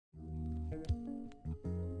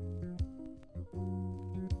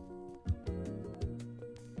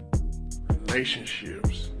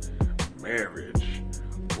relationships, marriage,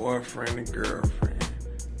 boyfriend and girlfriend,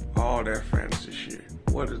 all that fantasy shit.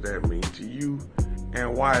 What does that mean to you,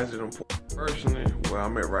 and why is it important? Personally, where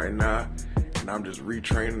I'm at right now, and I'm just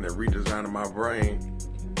retraining and redesigning my brain,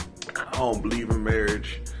 I don't believe in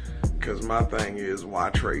marriage, because my thing is, why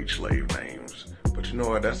trade slave names? But you know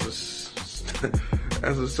what, that's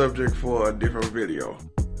a subject for a different video.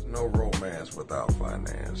 There's no romance without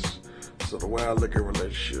finance. So the way I look at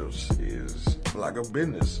relationships is like a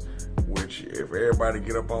business, which if everybody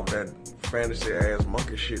get up off that fantasy ass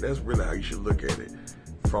monkey shit, that's really how you should look at it.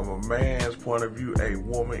 From a man's point of view, a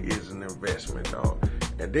woman is an investment, dog.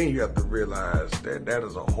 And then you have to realize that that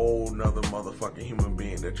is a whole nother motherfucking human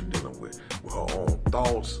being that you're dealing with her own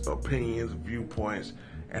thoughts, opinions, viewpoints,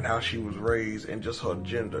 and how she was raised, and just her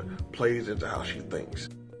gender plays into how she thinks.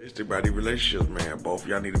 It's about the relationships, man. Both of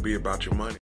y'all need to be about your money.